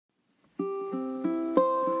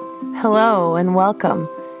Hello and welcome.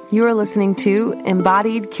 You are listening to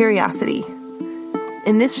Embodied Curiosity.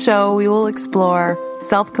 In this show, we will explore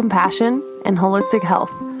self-compassion and holistic health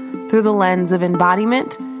through the lens of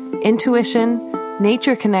embodiment, intuition,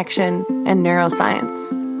 nature connection, and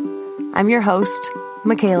neuroscience. I'm your host,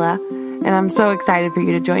 Michaela, and I'm so excited for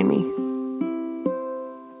you to join me.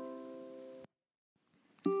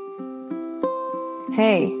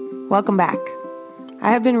 Hey, welcome back. I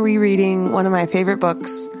have been rereading one of my favorite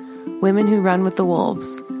books, Women Who Run with the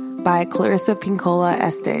Wolves by Clarissa Pinkola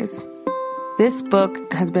Estes. This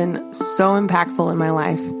book has been so impactful in my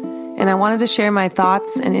life, and I wanted to share my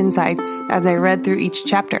thoughts and insights as I read through each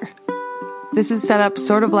chapter. This is set up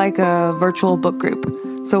sort of like a virtual book group,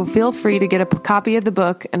 so feel free to get a copy of the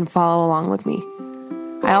book and follow along with me.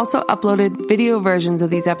 I also uploaded video versions of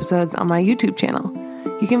these episodes on my YouTube channel.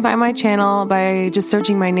 You can find my channel by just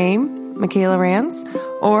searching my name, Michaela Rands,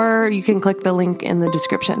 or you can click the link in the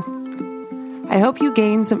description. I hope you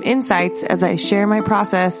gain some insights as I share my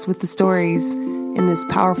process with the stories in this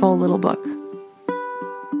powerful little book.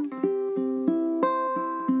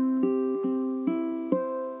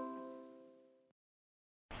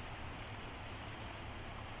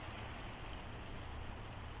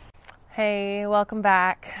 Hey, welcome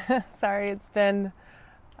back. Sorry, it's been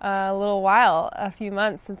a little while, a few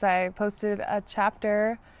months since I posted a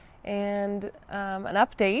chapter and an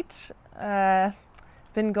update.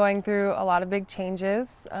 Been going through a lot of big changes.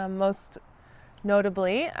 Most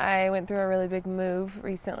notably, I went through a really big move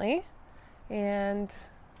recently, and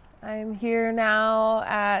I'm here now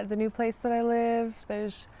at the new place that I live.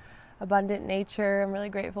 There's abundant nature. I'm really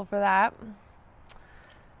grateful for that.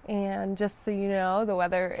 And just so you know, the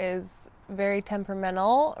weather is very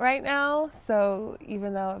temperamental right now, so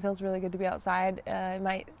even though it feels really good to be outside, it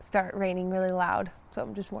might start raining really loud, so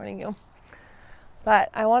I'm just warning you. But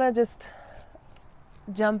I want to just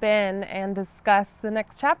jump in and discuss the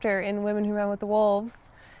next chapter in Women Who Run with the Wolves.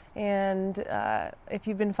 And if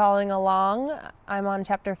you've been following along, I'm on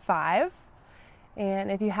chapter 5.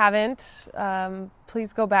 And if you haven't,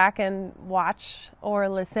 please go back and watch or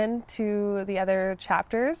listen to the other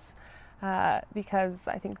chapters because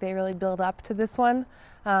I think they really build up to this one.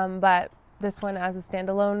 But this one as a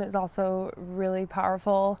standalone is also really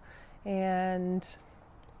powerful. And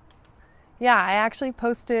yeah, I actually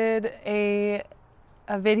posted a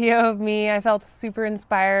video of me. I felt super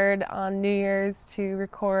inspired on New Year's to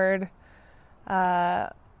record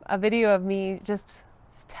a video of me just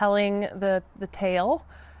telling the tale.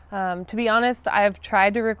 To be honest, I've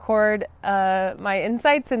tried to record my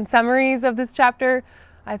insights and summaries of this chapter,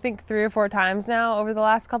 I think 3 or 4 times now over the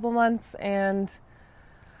last couple months, and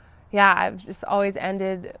yeah, I've just always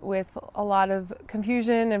ended with a lot of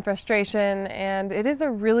confusion and frustration, and it is a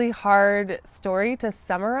really hard story to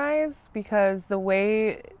summarize because the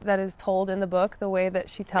way that is told in the book, the way that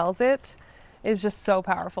she tells it, is just so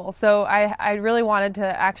powerful. So I really wanted to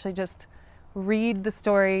actually just read the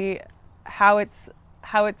story how it's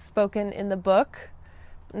spoken in the book.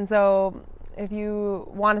 And so if you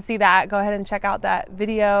want to see that, go ahead and check out that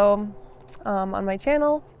video on my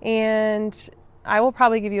channel, and I will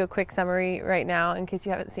probably give you a quick summary right now in case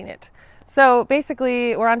you haven't seen it. So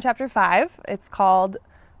basically, we're on chapter 5. It's called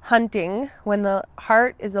Hunting, When the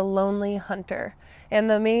Heart is a Lonely Hunter. And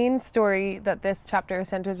the main story that this chapter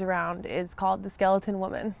centers around is called The Skeleton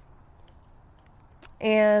Woman.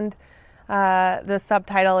 And the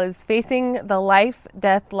subtitle is Facing the Life,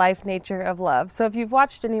 Death, Life, Nature of Love. So if you've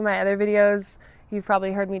watched any of my other videos, you've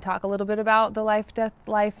probably heard me talk a little bit about the life, death,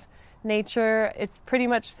 life, nature. It's pretty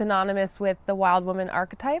much synonymous with the wild woman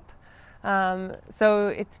archetype. So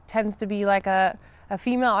it tends to be like a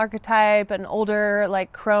female archetype, an older,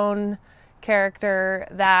 like crone character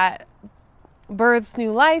that births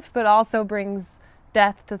new life, but also brings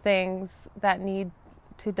death to things that need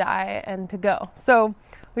to die and to go. So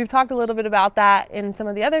we've talked a little bit about that in some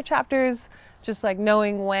of the other chapters, just like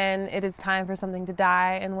knowing when it is time for something to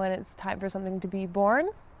die and when it's time for something to be born.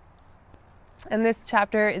 And this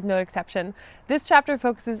chapter is no exception. This chapter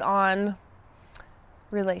focuses on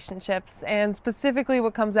relationships, and specifically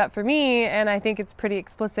what comes up for me, and I think it's pretty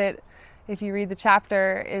explicit if you read the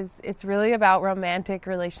chapter, is it's really about romantic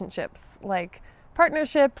relationships, like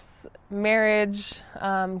partnerships, marriage,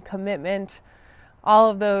 commitment,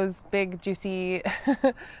 all of those big juicy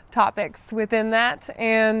topics within that.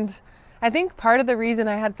 And I think part of the reason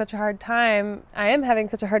I am having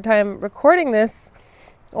such a hard time recording this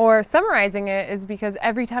or summarizing it is because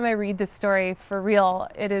every time I read this story for real,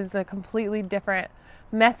 it is a completely different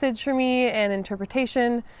message for me and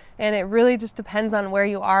interpretation, and it really just depends on where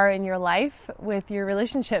you are in your life with your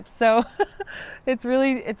relationships. So it's a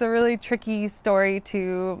really tricky story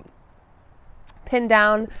to pinned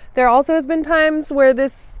down. There also has been times where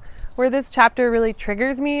this chapter really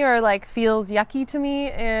triggers me or like feels yucky to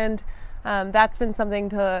me, and that's been something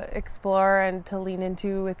to explore and to lean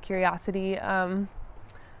into with curiosity,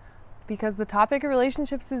 because the topic of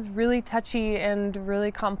relationships is really touchy and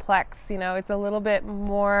really complex. It's a little bit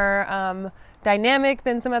more dynamic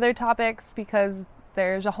than some other topics because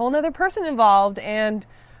there's a whole nother person involved, and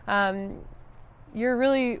you're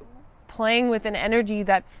really playing with an energy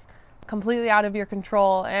that's completely out of your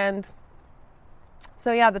control. And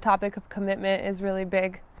so the topic of commitment is really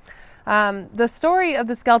big. The story of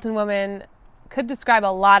the Skeleton Woman could describe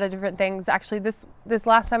a lot of different things. Actually, this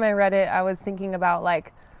last time I read it, I was thinking about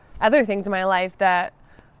like other things in my life that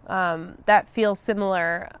feel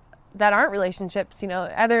similar, that aren't relationships,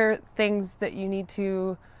 other things that you need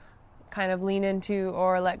to kind of lean into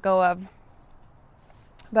or let go of.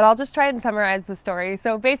 But I'll just try and summarize the story.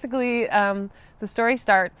 So basically, the story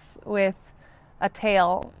starts with a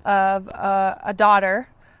tale of a daughter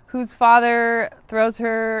whose father throws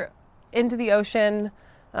her into the ocean.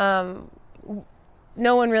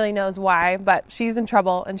 No one really knows why, but she's in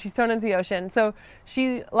trouble and she's thrown into the ocean. So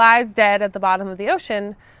she lies dead at the bottom of the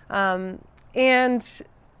ocean. And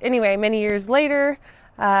anyway, many years later,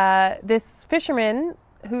 this fisherman,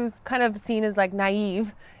 who's kind of seen as like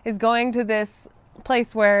naive, is going to this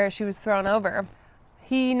place where she was thrown over.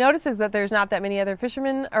 He notices that there's not that many other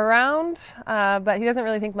fishermen around, but he doesn't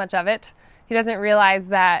really think much of it. He doesn't realize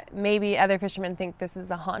that maybe other fishermen think this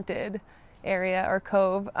is a haunted area or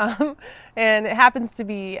cove, and it happens to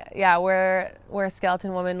be where a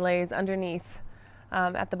skeleton woman lays underneath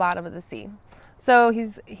at the bottom of the sea. So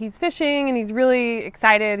he's fishing and he's really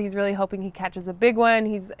excited. He's really hoping he catches a big one.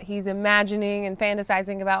 He's imagining and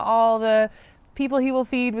fantasizing about all the people he will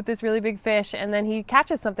feed with this really big fish, and then he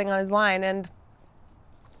catches something on his line, and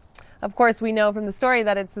of course we know from the story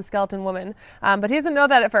that it's the Skeleton Woman, but he doesn't know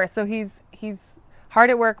that at first. So he's hard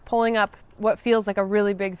at work pulling up what feels like a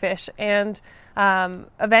really big fish, and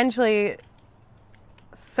eventually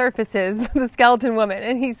surfaces the Skeleton Woman,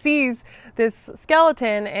 and he sees this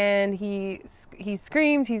skeleton, and he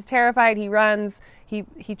screams. He's terrified. He runs.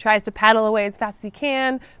 He tries to paddle away as fast as he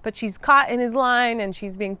can, but she's caught in his line and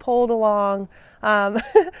she's being pulled along.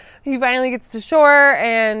 He finally gets to shore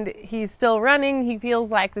and he's still running. He feels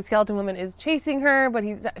like the Skeleton Woman is chasing her,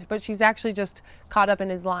 but she's actually just caught up in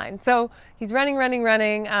his line. So he's running.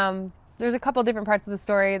 There's a couple different parts of the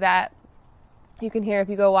story that you can hear if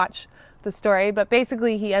you go watch the story, but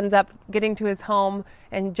basically he ends up getting to his home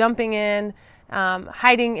and jumping in,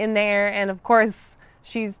 hiding in there, and of course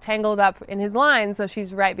she's tangled up in his line, so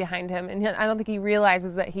she's right behind him, and I don't think he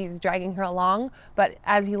realizes that he's dragging her along, but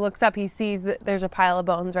as he looks up he sees that there's a pile of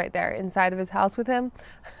bones right there inside of his house with him.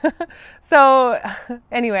 So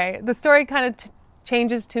anyway, the story kind of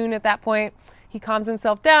changes tune at that point. He calms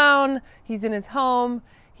himself down. He's in his home.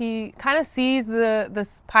 He kind of sees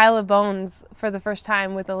this pile of bones for the first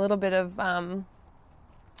time with a little bit of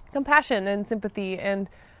compassion and sympathy and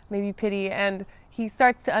maybe pity, and he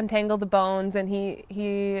starts to untangle the bones, and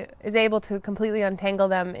he is able to completely untangle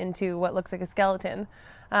them into what looks like a skeleton.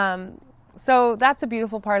 So that's a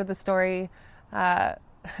beautiful part of the story,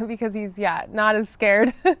 because he's not as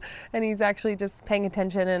scared and he's actually just paying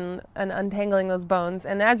attention and untangling those bones.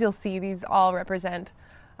 And as you'll see, these all represent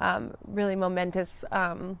really momentous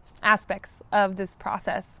aspects of this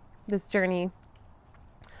process, this journey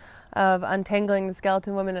of untangling the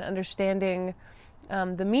Skeleton Woman and understanding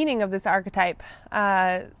the meaning of this archetype.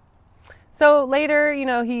 So later,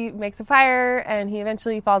 he makes a fire and he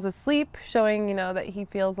eventually falls asleep, showing, that he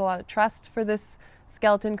feels a lot of trust for this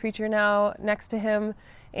skeleton creature now next to him.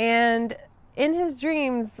 And in his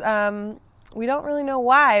dreams, we don't really know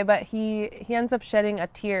why, but he ends up shedding a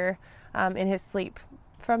tear in his sleep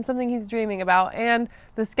from something he's dreaming about. And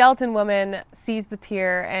the Skeleton Woman sees the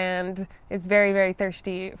tear and is very, very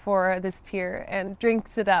thirsty for this tear and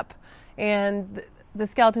drinks it up. And the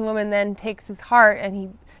Skeleton Woman then takes his heart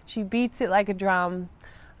and she beats it like a drum.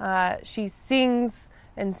 She sings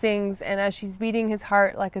and sings, and as she's beating his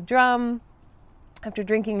heart like a drum, after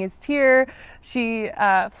drinking his tear, she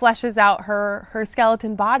fleshes out her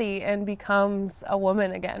skeleton body and becomes a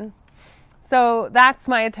woman again. So that's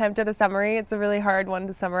my attempt at a summary. It's a really hard one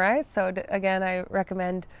to summarize. So again, I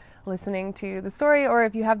recommend listening to the story, or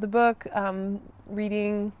if you have the book,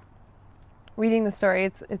 reading the story.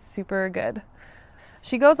 It's super good.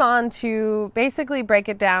 She goes on to basically break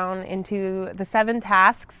it down into the 7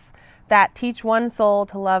 tasks that teach one soul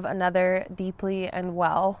to love another deeply and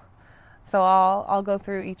well. So I'll go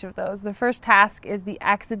through each of those. The first task is the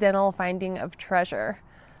accidental finding of treasure.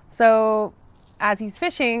 So as he's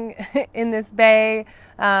fishing in this bay,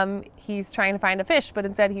 he's trying to find a fish, but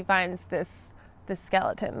instead he finds this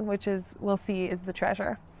skeleton, which we'll see is the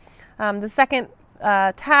treasure. The second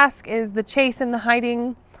task is the chase and the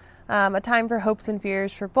hiding, a time for hopes and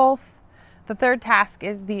fears for both. The third task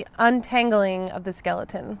is the untangling of the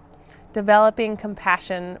skeleton, developing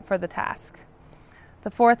compassion for the task. The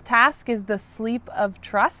fourth task is the sleep of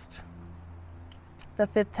trust. The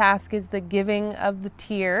fifth task is the giving of the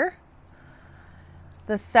tear.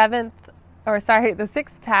 The sixth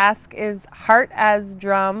task is heart as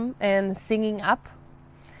drum and singing up.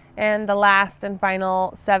 And the last and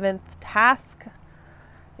final seventh task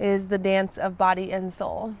is the dance of body and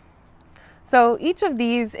soul. So each of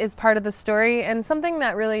these is part of the story, and something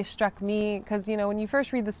that really struck me, because, when you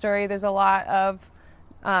first read the story, there's a lot of,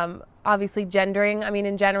 obviously, gendering. I mean,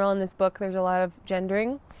 in general, in this book, there's a lot of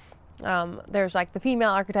gendering. There's like the female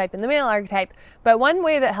archetype and the male archetype. But one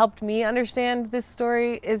way that helped me understand this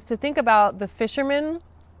story is to think about the fisherman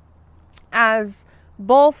as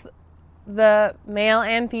both the male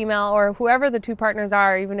and female, or whoever the two partners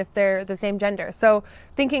are, even if they're the same gender. So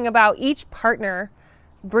thinking about each partner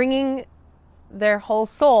bringing their whole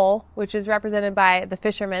soul, which is represented by the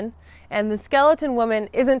fisherman, and the skeleton woman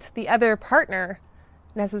isn't the other partner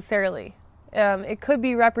necessarily. It could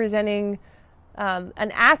be representing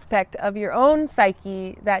an aspect of your own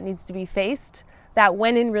psyche that needs to be faced, that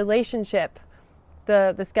when in relationship,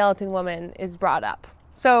 the skeleton woman is brought up.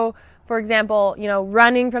 So, for example,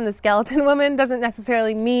 running from the skeleton woman doesn't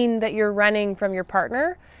necessarily mean that you're running from your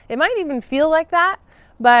partner. It might even feel like that,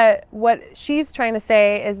 but what she's trying to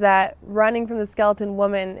say is that running from the skeleton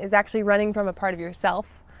woman is actually running from a part of yourself,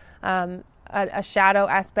 a shadow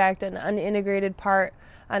aspect, an unintegrated part,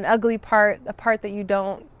 an ugly part, a part that you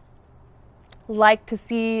don't like to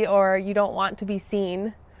see or you don't want to be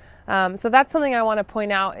seen. So that's something I want to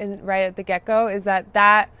point out right at the get-go, is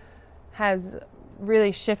that has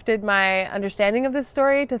really shifted my understanding of this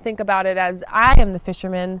story, to think about it as I am the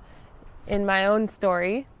fisherman in my own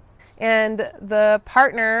story, and the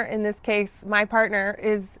partner, in this case, my partner,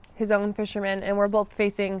 is his own fisherman, and we're both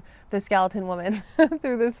facing the skeleton woman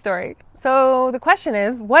through this story. So the question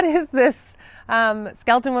is, what is this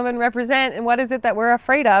skeleton woman represent, and what is it that we're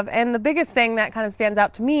afraid of? And the biggest thing that kind of stands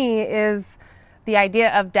out to me is the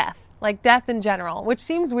idea of death, like death in general, which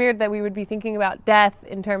seems weird that we would be thinking about death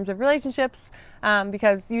in terms of relationships,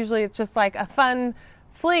 because usually it's just like a fun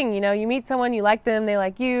fling, you meet someone, you like them, they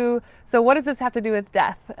like you. So what does this have to do with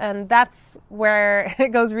death? And that's where it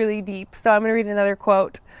goes really deep. So I'm going to read another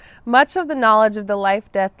quote. Much of the knowledge of the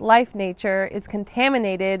life nature is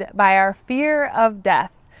contaminated by our fear of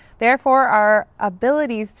death. Therefore, our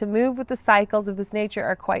abilities to move with the cycles of this nature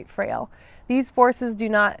are quite frail. These forces do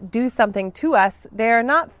not do something to us. They are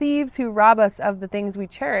not thieves who rob us of the things we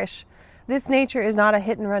cherish. This nature is not a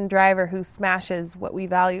hit-and-run driver who smashes what we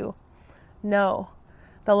value. No.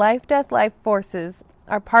 The life forces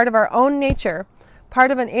are part of our own nature,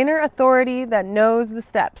 part of an inner authority that knows the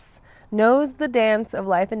steps, knows the dance of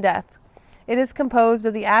life and death. It is composed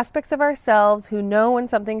of the aspects of ourselves who know when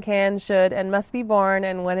something can, should, and must be born,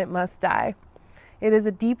 and when it must die. It is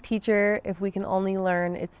a deep teacher if we can only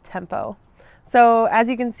learn its tempo. So as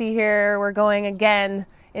you can see here, we're going again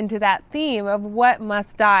into that theme of what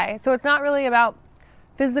must die. So it's not really about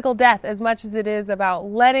physical death as much as it is about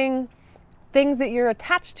letting things that you're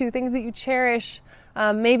attached to, things that you cherish,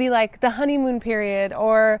 maybe like the honeymoon period,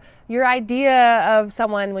 or your idea of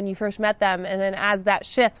someone when you first met them, and then as that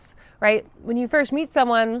shifts, right? When you first meet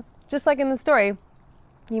someone, just like in the story,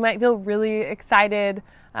 you might feel really excited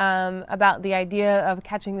about the idea of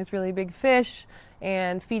catching this really big fish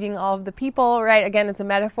and feeding all of the people, right? Again, it's a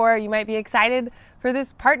metaphor. You might be excited for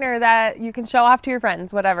this partner that you can show off to your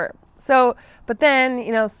friends, whatever. So, but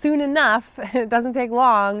then, soon enough, it doesn't take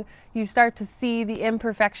long, you start to see the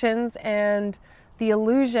imperfections and the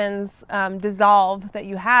illusions dissolve that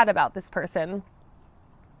you had about this person.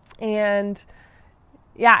 And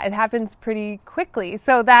yeah, it happens pretty quickly.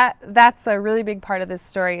 So that's a really big part of this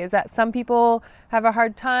story, is that some people have a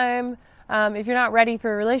hard time. If you're not ready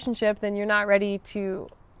for a relationship, then you're not ready to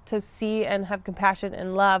see and have compassion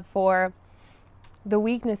and love for the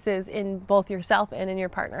weaknesses in both yourself and in your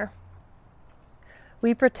partner.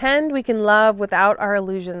 We pretend we can love without our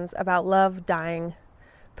illusions about love dying.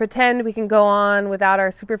 Pretend we can go on without our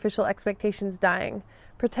superficial expectations dying.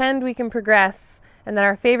 Pretend we can progress and that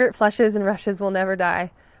our favorite flushes and rushes will never die.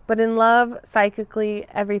 But in love, psychically,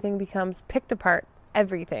 everything becomes picked apart.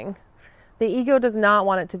 Everything. The ego does not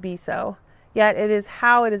want it to be so. Yet it is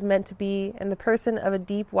how it is meant to be, and the person of a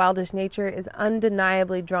deep, wildish nature is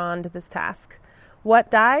undeniably drawn to this task. What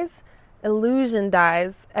dies? illusion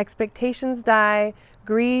dies, expectations die,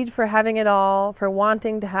 greed for having it all, for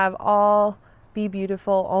wanting to have all be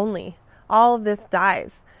beautiful only. All of this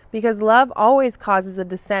dies because love always causes a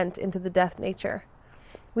descent into the death nature.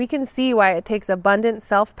 We can see why it takes abundant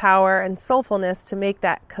self-power and soulfulness to make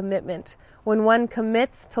that commitment. When one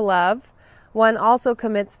commits to love, one also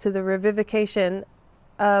commits to the revivification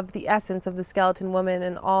of the essence of the skeleton woman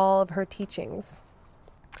and all of her teachings.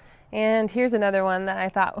 And here's another one that I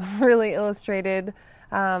thought really illustrated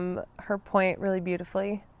her point really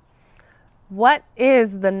beautifully. What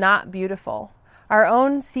is the not beautiful? Our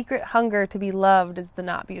own secret hunger to be loved is the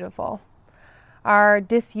not beautiful. Our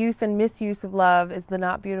disuse and misuse of love is the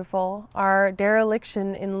not beautiful. Our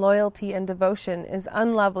dereliction in loyalty and devotion is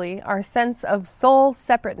unlovely. Our sense of soul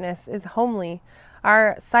separateness is homely.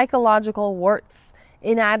 Our psychological warts,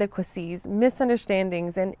 inadequacies,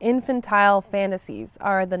 misunderstandings, and infantile fantasies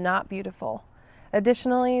are the not beautiful.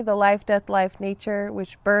 Additionally, the life-death-life nature,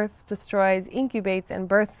 which births, destroys, incubates, and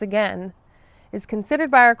births again, is considered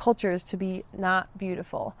by our cultures to be not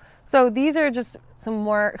beautiful. So these are just some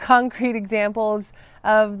more concrete examples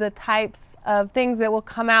of the types of things that will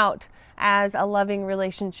come out as a loving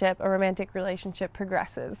relationship, a romantic relationship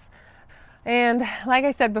progresses. And like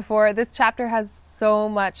I said before, this chapter has so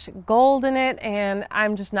much gold in it, and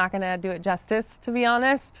I'm just not going to do it justice, to be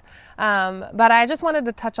honest. But I just wanted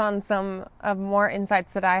to touch on some of more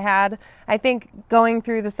insights that I had. I think going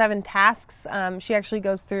through the 7 tasks, she actually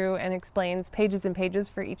goes through and explains pages and pages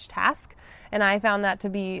for each task. And I found that to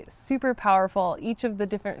be super powerful. Each of the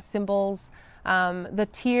different symbols, the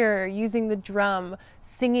tear, using the drum,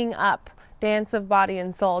 singing up, dance of body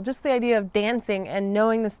and soul. Just the idea of dancing and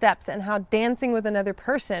knowing the steps, and how dancing with another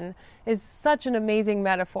person is such an amazing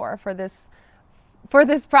metaphor for this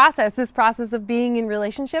process of being in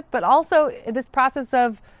relationship, but also this process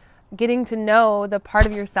of getting to know the part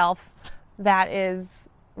of yourself that is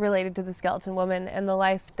related to the skeleton woman and the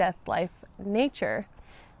life, death, life nature.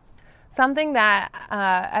 Something that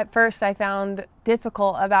at first I found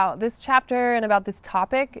difficult about this chapter and about this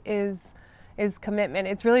topic is commitment.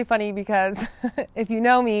 It's really funny because if you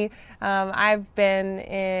know me, I've been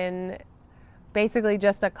in basically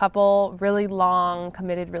just a couple really long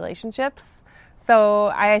committed relationships. So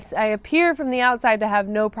I appear from the outside to have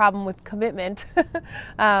no problem with commitment.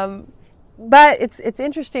 But it's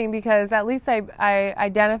interesting because at least I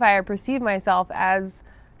identify or perceive myself as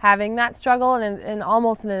having that struggle, and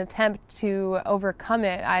almost in an attempt to overcome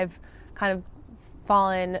it, I've kind of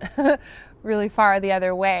fallen really far the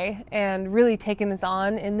other way and really taken this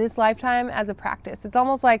on in this lifetime as a practice. It's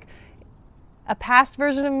almost like a past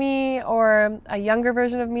version of me or a younger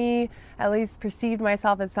version of me at least perceived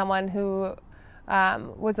myself as someone who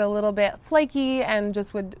was a little bit flaky and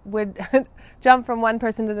just would jump from one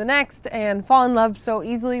person to the next and fall in love so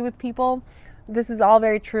easily with people. This is all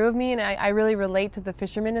very true of me, and I really relate to the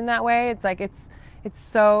fisherman in that way. It's like it's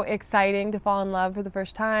so exciting to fall in love for the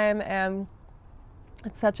first time, and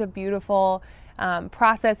it's such a beautiful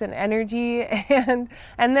process and energy, and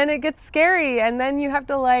then it gets scary, and then you have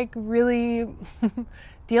to like really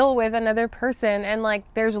deal with another person, and like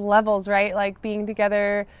there's levels, right? Like being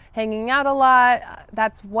together, hanging out a lot,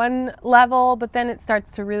 that's one level, but then it starts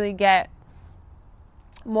to really get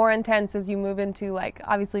more intense as you move into like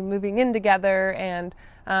obviously moving in together, and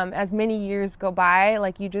as many years go by,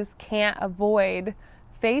 like you just can't avoid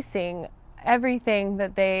facing everything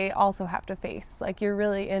that they also have to face. Like you're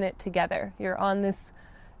really in it together. You're on this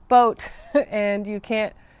boat and you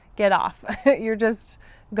can't get off. You're just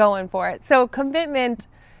going for it. So commitment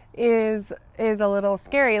is a little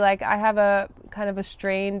scary. Like I have a kind of a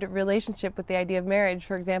strained relationship with the idea of marriage,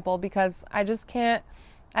 for example, because I just can't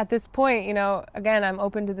at this point, you know, again, I'm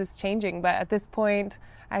open to this changing, but at this point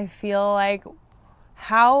I feel like,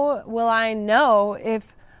 how will I know if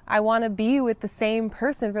I want to be with the same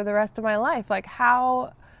person for the rest of my life? Like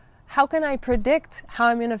how can I predict how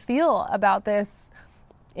I'm going to feel about this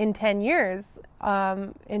in 10 years,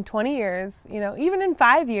 in 20 years, you know, even in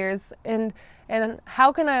 5 years? And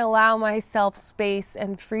how can I allow myself space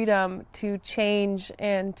and freedom to change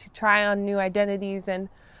and to try on new identities and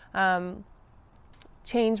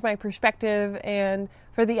change my perspective, and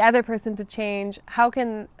for the other person to change? How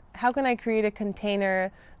can I create a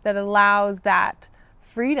container that allows that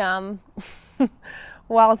freedom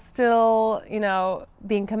while still, you know,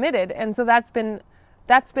 being committed? And so that's been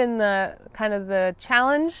the kind of the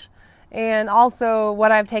challenge, and also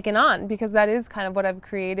what I've taken on, because that is kind of what I've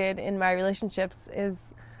created in my relationships is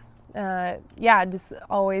just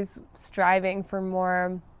always striving for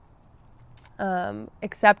more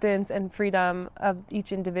acceptance and freedom of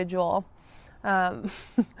each individual. Um,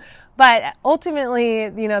 but ultimately,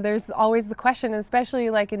 there's always the question, especially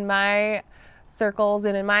like in my circles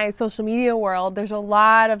and in my social media world, there's a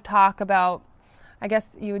lot of talk about, I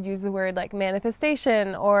guess you would use the word like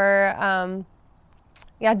manifestation or,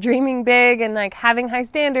 dreaming big and like having high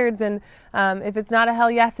standards. And if it's not a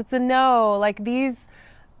hell yes, it's a no. Like these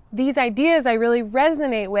ideas I really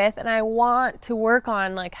resonate with, and I want to work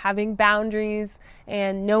on like having boundaries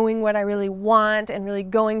and knowing what I really want and really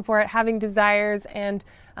going for it, having desires and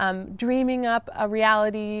dreaming up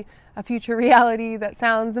a future reality that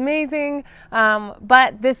sounds amazing.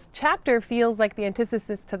 But this chapter feels like the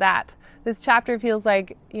antithesis to that. This chapter feels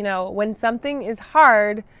like, when something is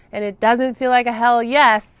hard and it doesn't feel like a hell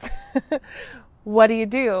yes, what do you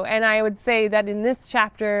do? And I would say that in this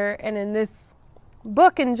chapter and in this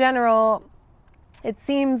book in general, it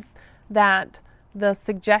seems that the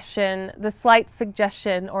slight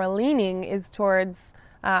suggestion or leaning is towards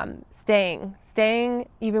staying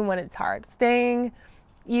even when it's hard, staying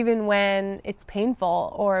even when it's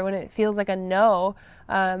painful or when it feels like a no,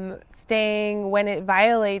 staying when it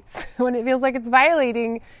feels like it's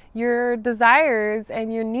violating your desires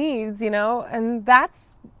and your needs, and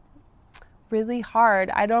that's really hard.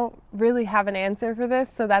 I don't really have an answer for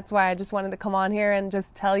this, so that's why I just wanted to come on here and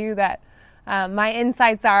just tell you that my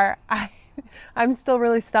insights are I'm still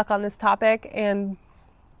really stuck on this topic, and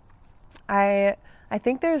I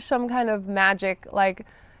think there's some kind of magic. Like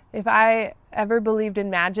if I ever believed in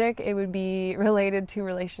magic, it would be related to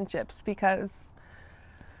relationships, because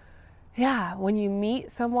when you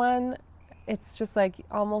meet someone, it's just like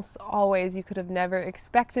almost always you could have never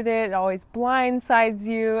expected it. It always blindsides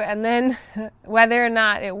you. And then whether or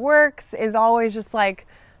not it works is always just like,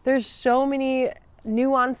 there's so many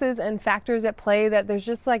nuances and factors at play that there's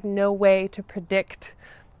just like no way to predict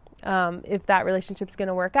if that relationship's going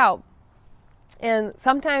to work out. And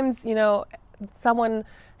sometimes, someone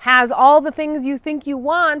has all the things you think you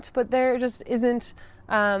want, but there just isn't,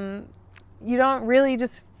 you don't really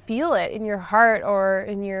just feel it in your heart or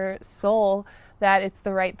in your soul that it's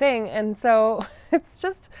the right thing. And so it's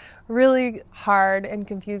just really hard and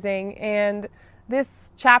confusing. And this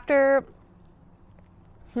chapter,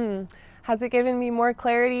 has it given me more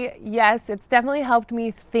clarity? Yes, it's definitely helped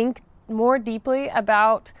me think more deeply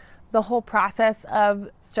about the whole process of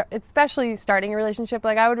especially starting a relationship.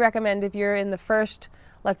 Like I would recommend if you're in the first,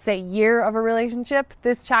 let's say, year of a relationship,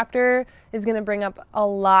 this chapter is going to bring up a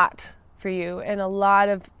lot for you and a lot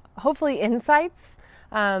of hopefully insights.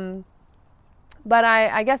 But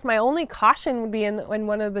I guess my only caution would be in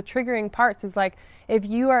one of the triggering parts is like if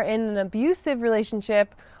you are in an abusive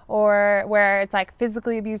relationship or where it's like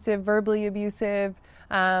physically abusive, verbally abusive,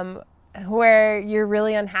 where you're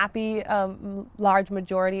really unhappy a large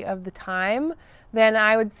majority of the time, then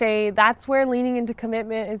I would say that's where leaning into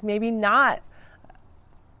commitment is maybe not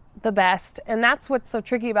the best. And that's what's so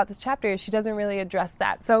tricky about this chapter is she doesn't really address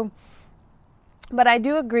that. So, but I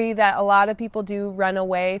do agree that a lot of people do run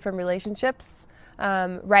away from relationships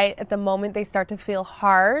right at the moment they start to feel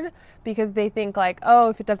hard because they think like, oh,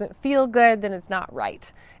 if it doesn't feel good, then it's not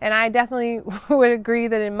right. And I definitely would agree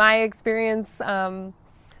that in my experience,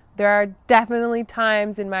 there are definitely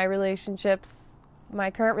times in my relationships,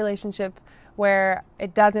 my current relationship, where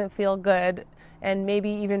it doesn't feel good, and maybe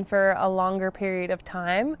even for a longer period of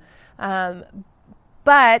time.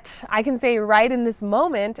 But I can say right in this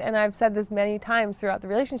moment, and I've said this many times throughout the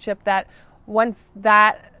relationship, that once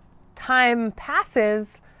that time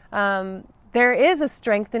passes, there is a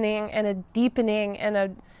strengthening and a deepening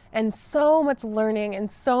and so much learning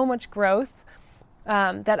and so much growth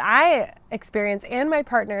that I experience and my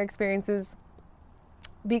partner experiences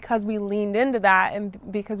because we leaned into that and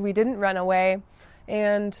because we didn't run away.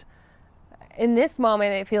 And in this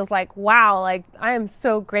moment, it feels like, wow, like I am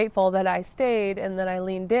so grateful that I stayed and that I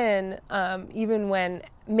leaned in, even when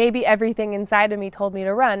maybe everything inside of me told me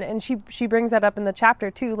to run. And she brings that up in the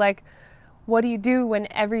chapter too, like, what do you do when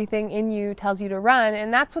everything in you tells you to run?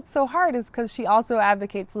 And that's what's so hard, is because she also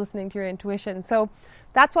advocates listening to your intuition. So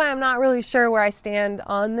that's why I'm not really sure where I stand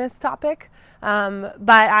on this topic. But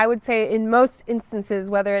I would say in most instances,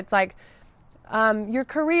 whether it's like your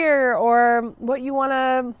career or what you want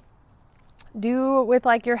to do with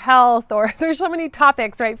like your health, or there's so many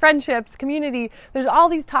topics, right? Friendships, community, there's all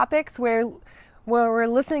these topics where we're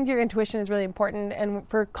listening to your intuition is really important, and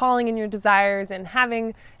for calling in your desires and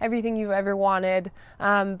having everything you've ever wanted.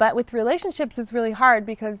 But with relationships, it's really hard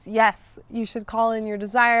because yes, you should call in your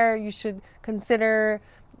desire. You should consider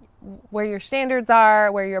where your standards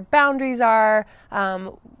are, where your boundaries are,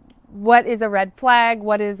 what is a red flag,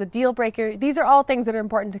 what is a deal breaker. These are all things that are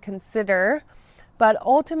important to consider. But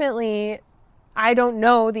ultimately, I don't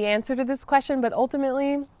know the answer to this question, but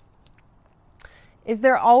ultimately, is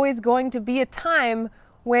there always going to be a time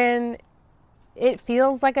when it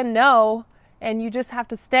feels like a no and you just have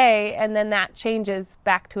to stay, and then that changes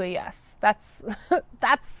back to a yes? That's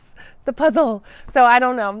the puzzle. So I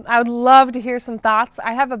don't know. I would love to hear some thoughts.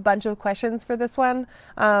 I have a bunch of questions for this one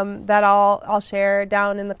that I'll share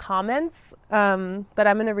down in the comments, but I'm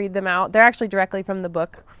going to read them out. They're actually directly from the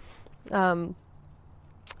book. So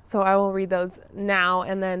I will read those now,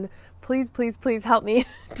 and then please help me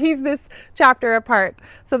tease this chapter apart.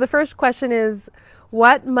 So the first question is,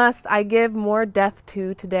 what must I give more depth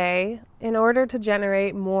to today in order to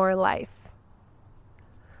generate more life?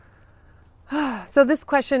 So this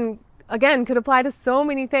question, again, could apply to so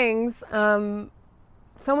many things.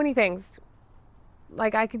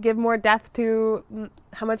 Like I could give more depth to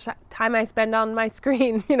how much time I spend on my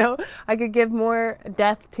screen, I could give more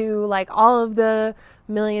depth to like all of the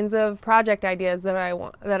millions of project ideas that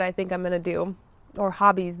I think I'm going to do, or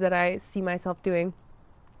hobbies that I see myself doing.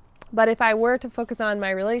 But if I were to focus on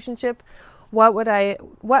my relationship,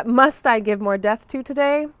 what must I give more depth to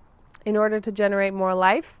today in order to generate more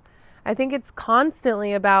life? I think it's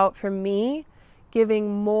constantly about, for me,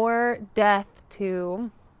 giving more depth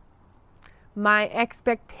to my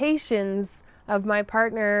expectations of my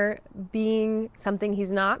partner being something he's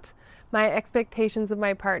not, my expectations of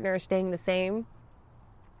my partner staying the same,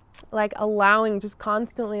 like just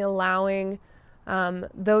constantly allowing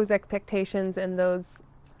those expectations and those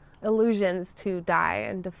illusions to die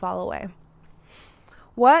and to fall away.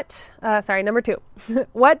 Number 2.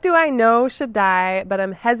 What do I know should die, but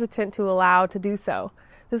I'm hesitant to allow to do so?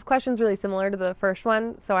 This question's really similar to the first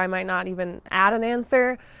one, so I might not even add an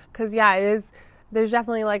answer, because there's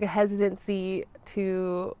definitely like a hesitancy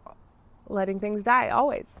to letting things die,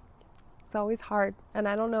 always. It's always hard, and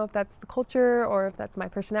I don't know if that's the culture or if that's my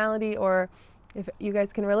personality or if you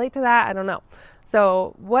guys can relate to that. I don't know.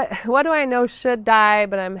 So what do I know should die,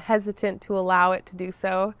 but I'm hesitant to allow it to do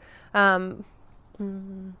so? In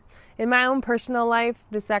my own personal life,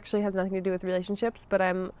 this actually has nothing to do with relationships, but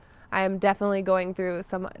I am definitely going through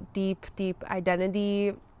some deep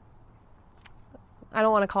identity. I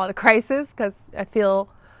don't want to call it a crisis, because I feel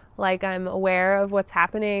like I'm aware of what's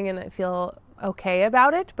happening and I feel okay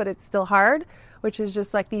about it, but it's still hard, which is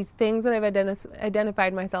just like these things that I've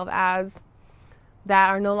identified myself as that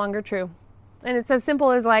are no longer true. And it's as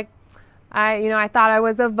simple as like, I thought I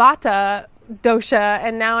was a Vata dosha,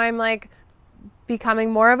 and now I'm like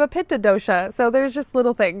becoming more of a Pitta dosha. So there's just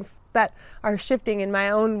little things that are shifting in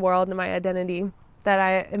my own world and my identity that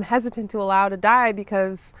I am hesitant to allow to die,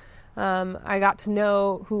 because I got to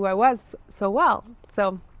know who I was so well.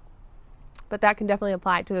 But that can definitely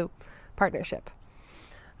apply to partnership.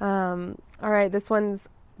 All right, this one's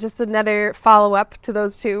just another follow-up to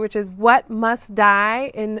those two, which is, what must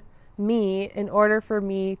die in me in order for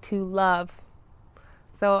me to love?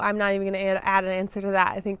 So I'm not even going to add an answer to that.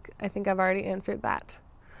 I think I've already answered that.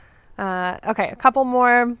 Okay, a couple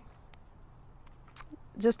more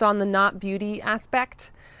just on the not beauty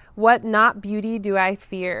aspect. What not beauty do I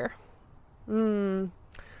fear? For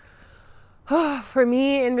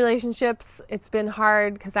me in relationships, it's been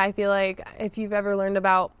hard, because I feel like if you've ever learned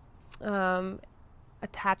about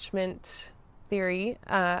attachment theory,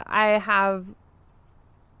 I've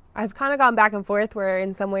kind of gone back and forth, where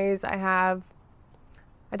in some ways I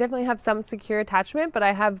definitely have some secure attachment, but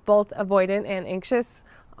I have both avoidant and anxious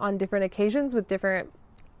on different occasions with different,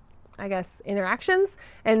 I guess, interactions.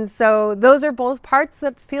 And so those are both parts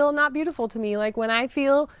that feel not beautiful to me. Like when I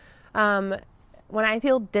feel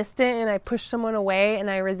distant and I push someone away and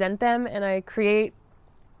I resent them and I create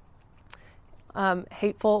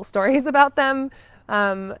hateful stories about them,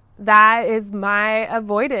 that is my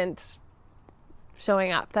avoidant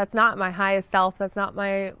showing up. That's not my highest self. That's not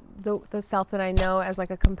the self that I know as like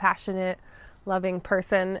a compassionate, loving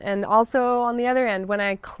person. And also on the other end, when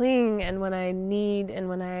I cling and when I need and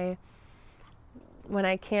when I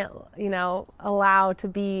can't, allow to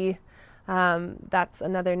be, that's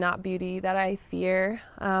another not beauty that I fear.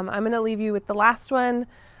 I'm going to leave you with the last one.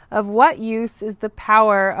 Of what use is the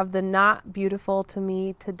power of the not beautiful to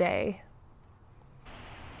me today?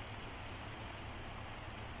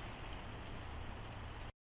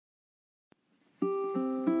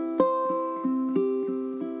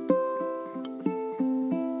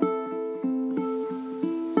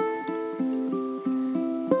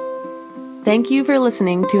 Thank you for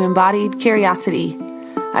listening to Embodied Curiosity.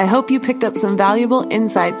 I hope you picked up some valuable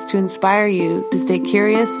insights to inspire you to stay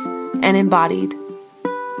curious and embodied.